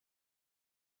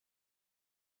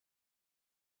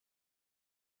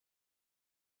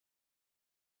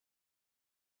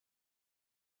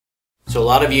So a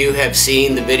lot of you have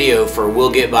seen the video for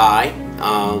We'll Get By,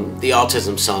 the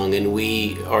autism song, and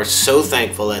we are so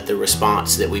thankful at the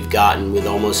response that we've gotten with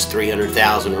almost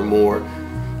 300,000 or more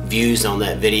views on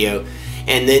that video.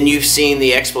 And then you've seen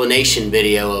the explanation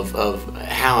video of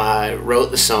how I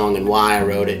wrote the song and why I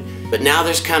wrote it. But now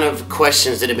there's kind of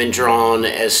questions that have been drawn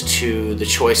as to the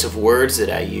choice of words that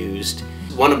I used.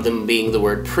 One of them being the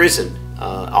word prison,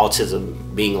 autism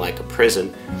being like a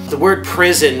prison. The word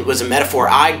prison was a metaphor.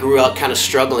 I grew up kind of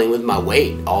struggling with my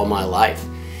weight all my life.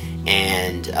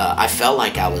 And I felt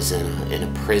like I was in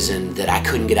a prison that I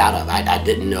couldn't get out of. I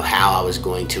didn't know how I was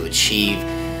going to achieve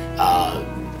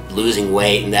losing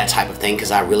weight and that type of thing,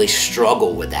 because I really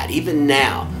struggle with that. Even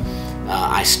now,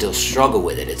 I still struggle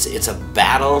with it. It's a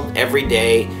battle every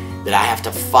day that I have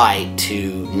to fight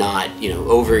to not,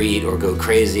 overeat or go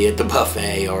crazy at the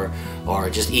buffet or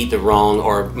just eat the wrong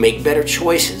or make better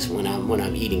choices when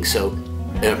I'm eating. So,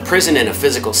 in a prison in a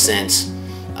physical sense,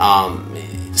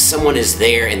 someone is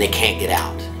there and they can't get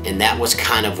out, and that was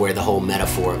kind of where the whole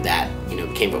metaphor of that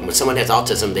came from. When someone has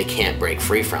autism, they can't break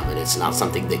free from it. It's not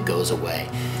something that goes away,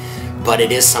 but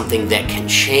it is something that can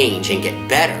change and get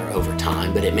better over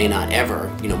time, but it may not ever,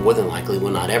 more than likely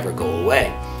will not ever go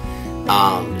away.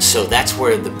 So that's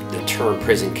where the term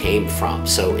prison came from.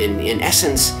 So in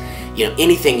essence,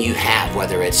 anything you have,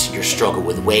 whether it's your struggle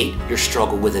with weight, your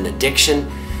struggle with an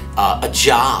addiction, a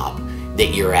job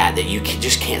that you're at that you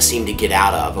just can't seem to get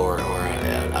out of, or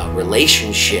a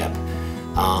relationship,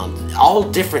 all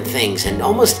different things, and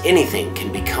almost anything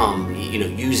can become,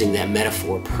 using that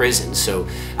metaphor, prison. So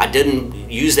I didn't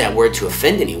use that word to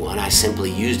offend anyone. I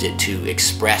simply used it to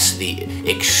express the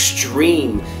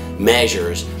extreme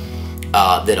measures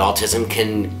that autism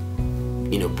can,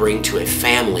 bring to a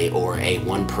family or a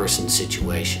one-person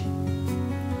situation.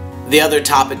 The other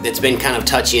topic that's been kind of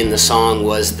touchy in the song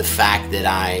was the fact that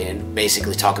I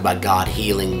basically talk about God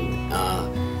healing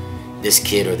this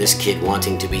kid, or this kid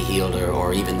wanting to be healed,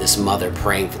 or even this mother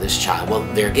praying for this child. Well,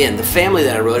 there again, the family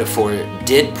that I wrote it for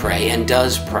did pray and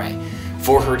does pray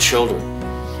for her children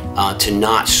to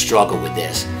not struggle with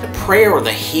this. The prayer or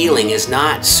the healing is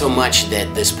not so much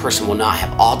that this person will not have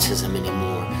autism anymore,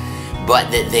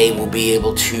 but that they will be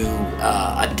able to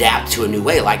adapt to a new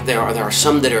way. Like there are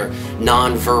some that are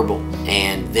nonverbal,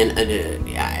 and then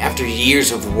after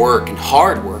years of work and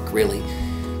hard work, really,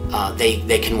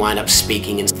 they can wind up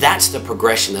speaking, and that's the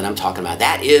progression that I'm talking about.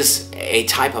 That is a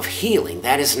type of healing.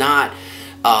 That is not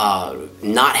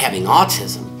having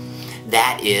autism.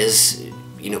 That is,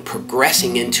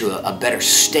 progressing into a better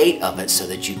state of it, so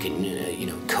that you can,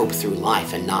 cope through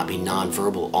life and not be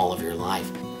nonverbal all of your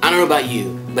life. I don't know about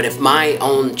you, but if my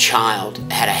own child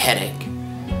had a headache,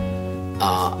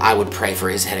 I would pray for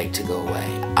his headache to go away.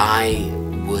 I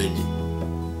would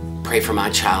pray for my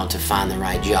child to find the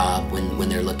right job when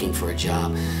they're looking for a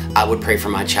job. I would pray for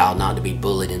my child not to be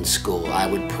bullied in school. I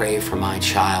would pray for my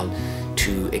child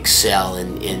to excel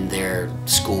in their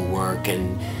schoolwork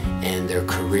and their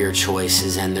career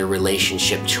choices and their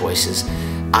relationship choices.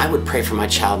 I would pray for my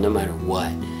child no matter what,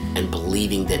 and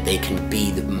believing that they can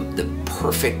be the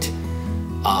perfect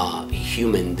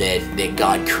human that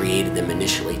God created them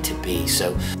initially to be.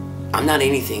 So I'm not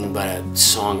anything but a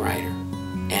songwriter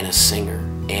and a singer,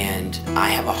 and I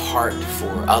have a heart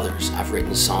for others. I've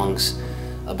written songs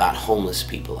about homeless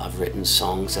people. I've written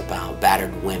songs about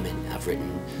battered women. I've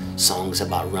written songs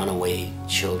about runaway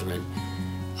children.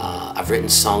 I've written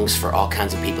songs for all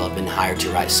kinds of people. I've been hired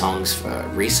to write songs for,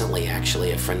 recently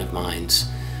actually, a friend of mine's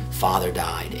father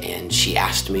died, and she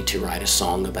asked me to write a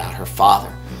song about her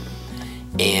father.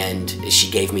 And she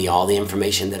gave me all the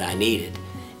information that I needed.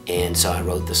 And so I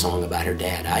wrote the song about her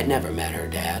dad. I'd never met her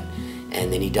dad,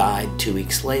 and then he died 2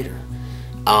 weeks later.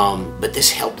 But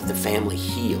this helped the family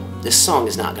heal. This song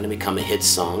is not going to become a hit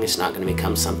song. It's not going to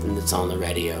become something that's on the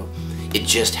radio. It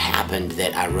just happened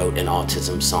that I wrote an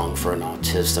autism song for an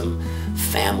autism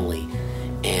family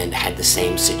and had the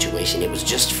same situation. It was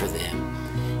just for them,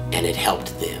 and it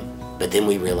helped them. But then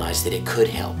we realized that it could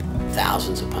help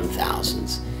thousands upon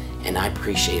thousands. And I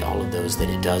appreciate all of those that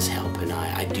it does help, and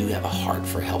I do have a heart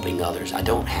for helping others. I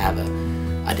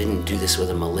didn't do this with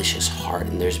a malicious heart,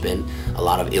 and there's been a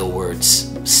lot of ill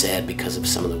words said because of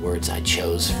some of the words I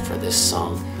chose for this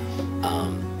song.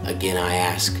 Again, I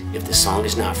ask, if the song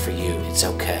is not for you, it's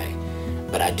okay.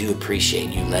 But I do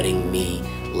appreciate you letting me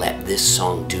let this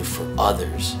song do for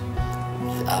others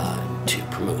to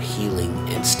promote healing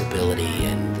and stability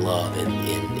and love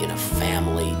in a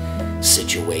family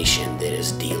situation that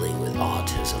is dealing with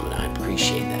autism, and I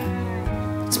appreciate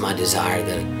that. It's my desire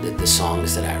that the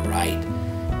songs that I write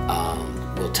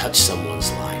will touch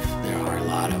someone's life. There are a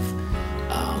lot of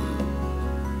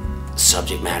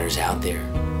subject matters out there,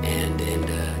 and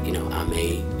you know, I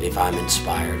may, if I'm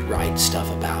inspired, write stuff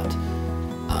about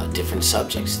different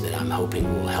subjects that I'm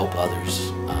hoping will help others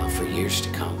for years to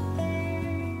come.